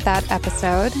enjoyed that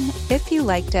episode. If you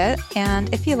liked it,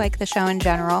 and if you like the show in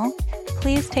general,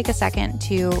 please take a second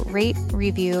to rate,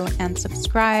 review, and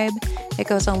subscribe. It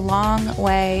goes a long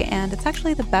way, and it's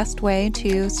actually the best way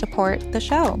to support the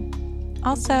show.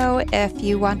 Also, if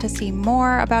you want to see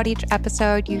more about each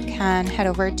episode, you can head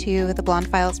over to the Blonde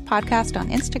Files podcast on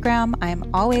Instagram. I'm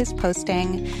always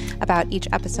posting about each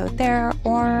episode there,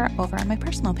 or over on my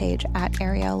personal page at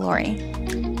Ariel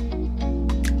Laurie.